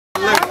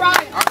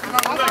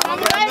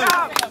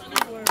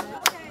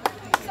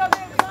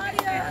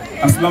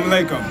Assalamu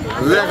alaikum.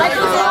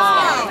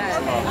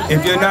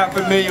 If you're not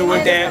familiar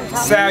with that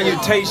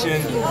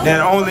salutation,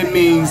 that only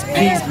means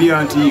peace be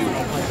unto you.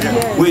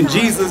 When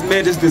Jesus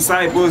met his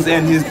disciples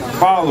and his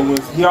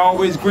followers, he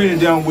always greeted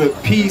them with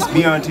peace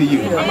be unto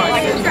you.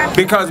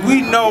 Because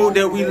we know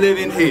that we live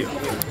in hell.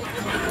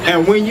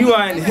 And when you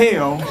are in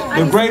hell,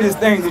 the greatest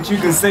thing that you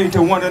can say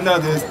to one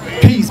another is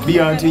peace be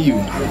unto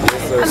you.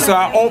 So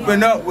I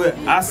open up with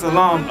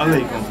Assalamu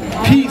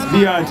alaikum. Peace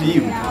be unto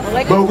you.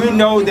 But we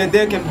know that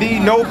there can be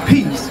no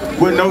peace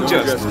with no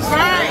justice.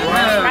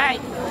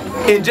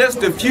 In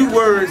just a few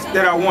words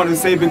that I want to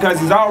say,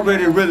 because it's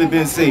already really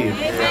been said.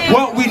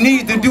 What we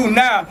need to do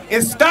now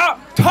is stop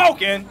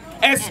talking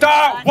and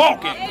start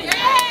walking.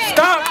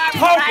 Stop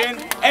talking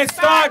and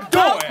start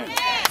doing.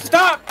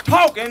 Stop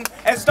talking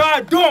and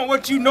start doing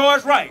what you know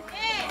is right.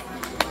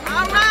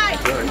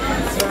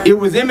 It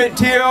was Emmett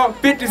Till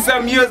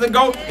 50-some years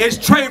ago. It's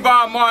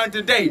Trayvon Martin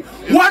today.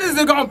 What is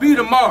it going to be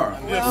tomorrow?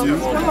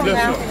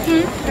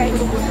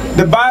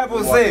 The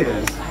Bible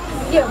says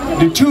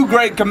the two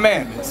great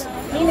commandments.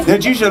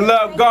 That you should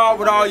love God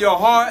with all your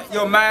heart,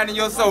 your mind, and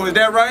your soul. Is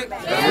that right?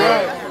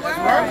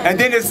 And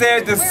then it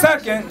says the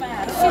second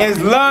is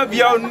love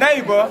your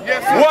neighbor.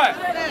 What?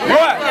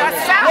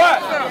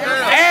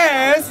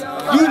 As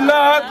you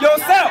love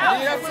yourself.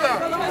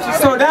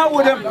 So that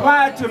would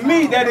imply to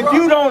me that if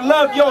you don't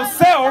love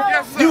yourself,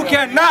 you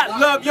cannot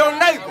love your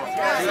neighbor.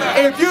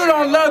 If you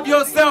don't love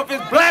yourself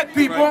as black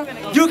people,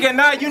 you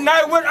cannot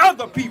unite with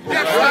other people.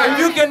 If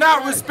you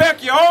cannot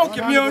respect your own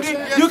community,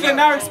 you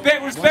cannot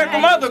expect respect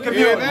from other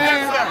communities.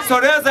 So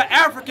there's an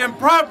African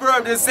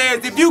proverb that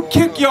says, if you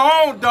kick your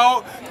own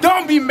dog,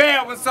 don't be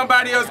mad when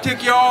somebody else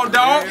kick your own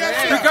dog,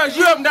 because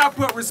you have not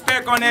put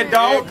respect on that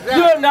dog,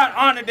 you have not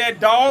honored that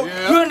dog,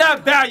 you have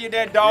not valued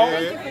that dog.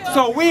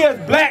 So we as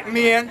black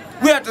men,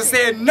 we have to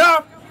say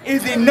enough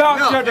is enough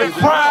to the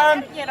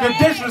crime, the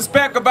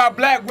disrespect about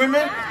black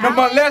women, the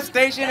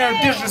molestation and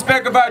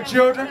disrespect about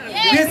children.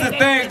 These are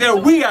things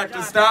that we have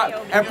to stop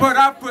and put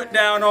our foot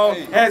down on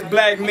as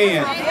black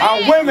men.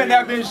 Our women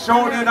have been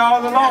showing it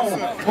all along.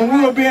 When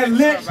we were being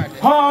lynched,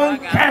 hung,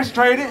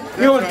 castrated,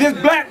 it was this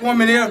black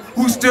woman here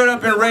who stood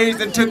up and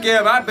raised and took care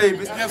of our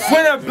babies.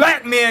 When are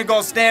black men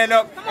going to stand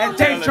up and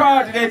take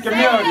charge of their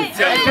community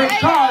and take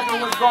charge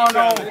of what's going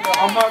on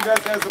among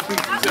us as a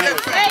people?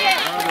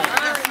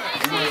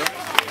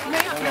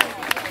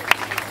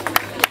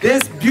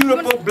 This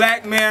beautiful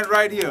black man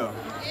right here,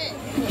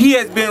 he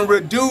has been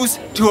reduced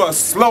to a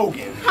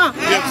slogan.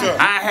 Yes, sir.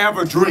 I have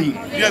a dream.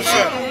 Yes,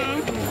 sir.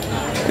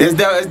 As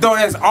though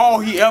that's all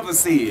he ever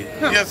said.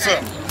 Yes,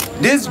 sir.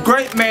 This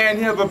great man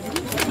here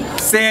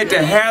said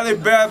to Harry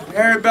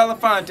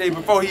Belafonte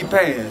before he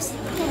passed,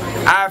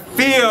 I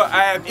feel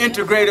I have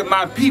integrated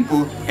my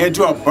people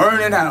into a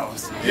burning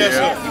house. Yes,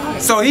 sir.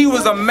 So he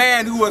was a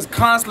man who was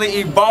constantly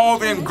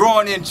evolving,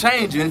 growing, and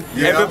changing.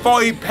 And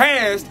before he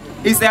passed,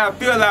 he said, I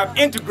feel I've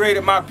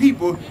integrated my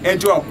people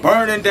into a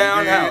burning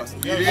down house.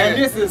 And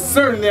this is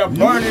certainly a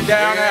burning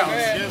down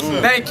house.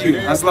 Thank you.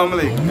 Assalamu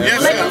alaikum.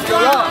 Yes,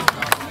 sir.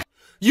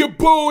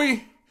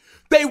 Yabui,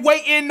 they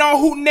waiting on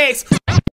who next.